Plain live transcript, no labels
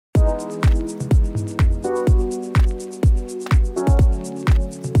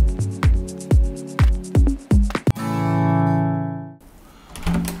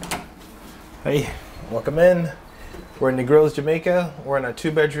Hey, welcome in. We're in Negril, Jamaica. We're in a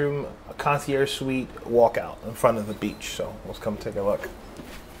 2-bedroom concierge suite walkout in front of the beach. So let's come take a look.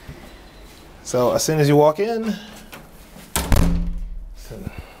 So as soon as you walk in, it's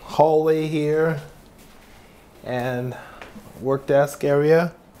a hallway here and work desk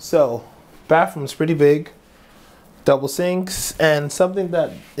area. So bathroom's pretty big, double sinks, and something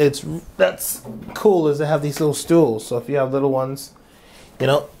that's cool is they have these little stools. So if you have little ones, you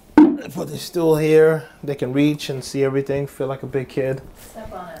know, put the stool here, they can reach and see everything, feel like a big kid.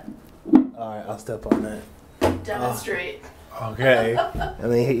 Step on it. All right, I'll step on that. Demonstrate. Okay.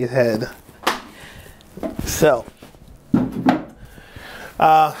 And then hit your head. So,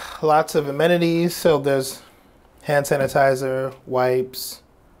 lots of amenities. So there's hand sanitizer, wipes,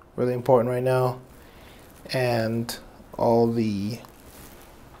 really important right now, and all the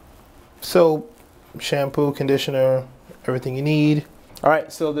soap, shampoo, conditioner, everything you need. All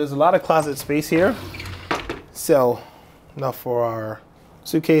right, so there's a lot of closet space here. So enough for our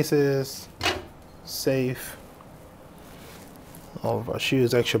suitcases, safe, all of our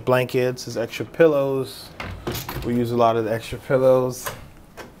shoes, extra blankets, there's extra pillows. We use a lot of the extra pillows.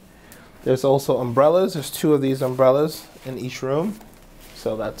 There's also umbrellas. There's 2 of these umbrellas in each room.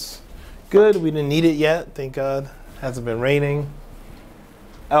 So that's good. We didn't need it yet, thank God. Hasn't been raining.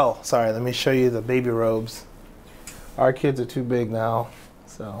 Oh, sorry, let me show you the baby robes. Our kids are too big now,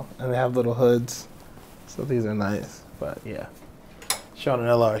 so, and they have little hoods, so these are nice. But yeah, Sean and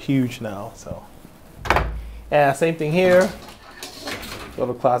Ella are huge now, so. Yeah, same thing here.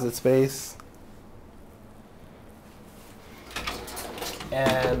 Little closet space.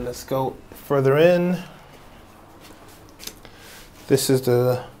 And let's go further in. This is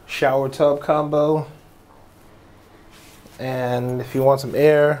the shower tub combo. And if you want some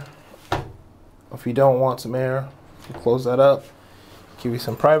air, or if you don't want some air, close that up, give you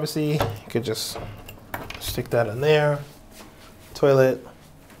some privacy. You could just stick that in there. Toilet.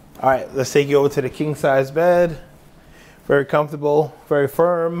 All right, let's take you over to the king size bed. Very comfortable, very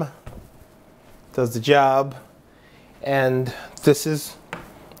firm, does the job. And this is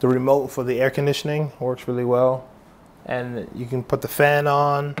the remote for the air conditioning, works really well. And you can put the fan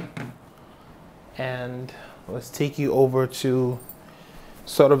on. And let's take you over to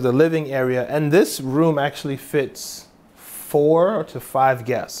sort of the living area, and this room actually fits 4 to 5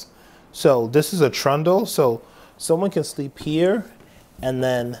 guests. So this is a trundle, so someone can sleep here, and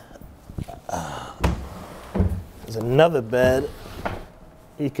then there's another bed.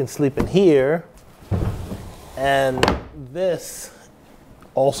 You can sleep in here, and this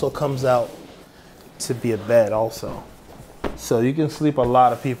also comes out to be a bed also. So you can sleep a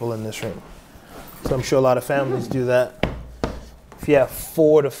lot of people in this room. So I'm sure a lot of families do that. If you have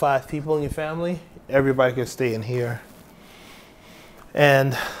 4 to 5 people in your family, everybody can stay in here.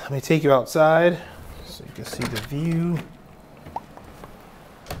 And let me take you outside so you can see the view.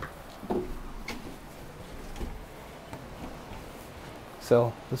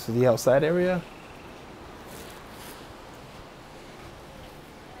 So this is the outside area.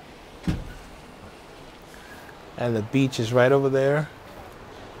 And the beach is right over there.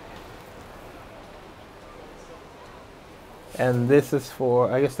 And this is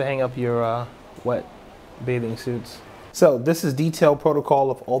for, I guess, to hang up your wet bathing suits. So this is detailed protocol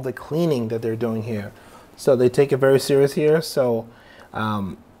of all the cleaning that they're doing here. So they take it very serious here. So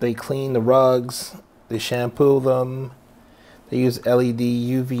they clean the rugs, they shampoo them, they use LED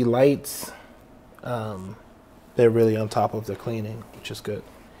UV lights. They're really on top of their cleaning, which is good.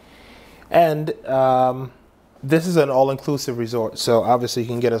 And this is an all-inclusive resort. So obviously you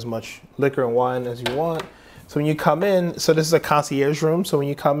can get as much liquor and wine as you want. So when you come in, so this is a concierge room. So when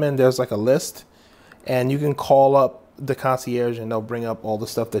you come in, there's like a list, and you can call up the concierge and they'll bring up all the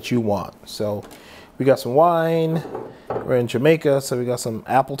stuff that you want. So we got some wine. We're in Jamaica, so we got some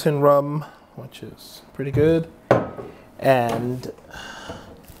Appleton rum, which is pretty good. And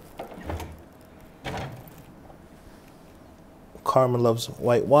Carmen loves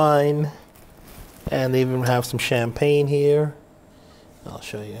white wine. And they even have some champagne here. I'll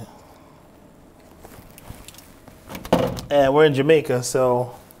show you. And we're in Jamaica,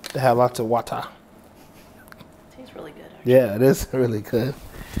 so they have lots of water. Tastes really good, actually. Yeah, it is really good.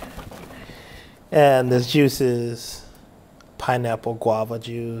 And there's juices, pineapple guava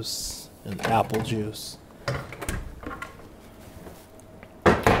juice, and apple juice.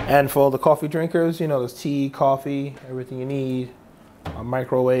 And for all the coffee drinkers, you know, there's tea, coffee, everything you need. A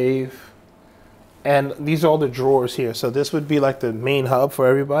microwave, And these are all the drawers here. So this would be like the main hub for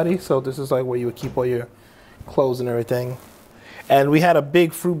everybody. So this is like where you would keep all your clothes and everything. And we had a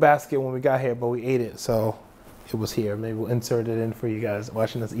big fruit basket when we got here, but we ate it. So it was here. Maybe we'll insert it in for you guys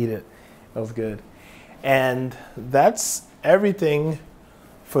watching us eat it. That was good. And that's everything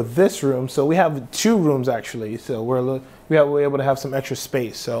for this room. So we have 2 rooms actually. So we're able to have some extra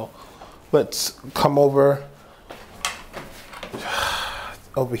space. So let's come over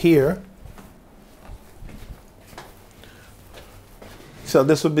here. So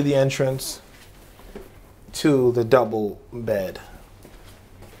this would be the entrance to the double bed.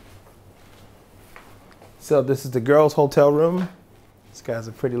 So this is the girls' hotel room. These guys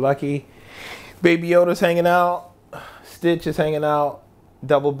are pretty lucky. Baby Yoda's hanging out. Stitch is hanging out.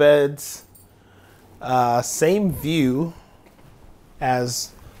 Double beds. Same view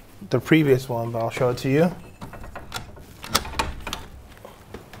as the previous one, but I'll show it to you.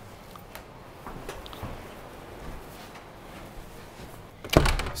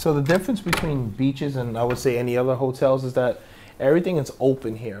 So the difference between Beaches and I would say any other hotels is that everything is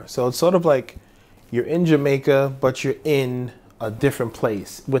open here. So it's sort of like you're in Jamaica, but you're in a different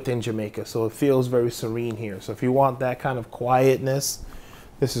place within Jamaica. So it feels very serene here. So if you want that kind of quietness,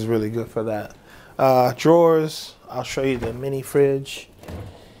 this is really good for that. Drawers, I'll show you the mini fridge.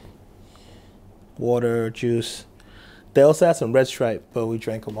 Water, juice. They also had some Red Stripe, but we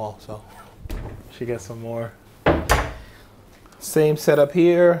drank them all, so she gets some more. Same setup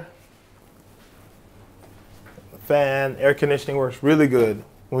here. Fan, air conditioning works really good.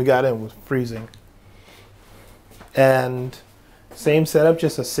 When we got in, it was freezing. And same setup,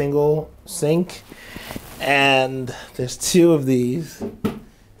 just a single sink. And there's 2 of these.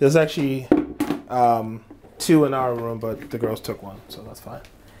 There's actually 2 in our room, but the girls took one, so that's fine.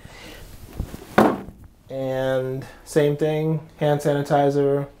 And same thing, hand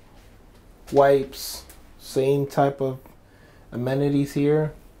sanitizer, wipes, same type of amenities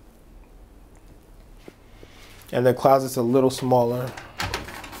here. And the closet's a little smaller.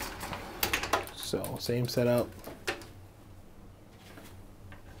 So same setup.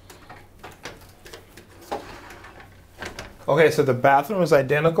 Okay, so the bathroom is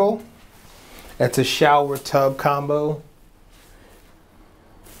identical. It's a shower tub combo.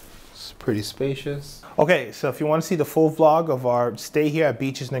 It's pretty spacious. Okay, so if you want to see the full vlog of our stay here at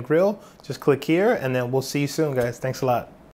Beaches Negril, just click here and then we'll see you soon, guys. Thanks a lot.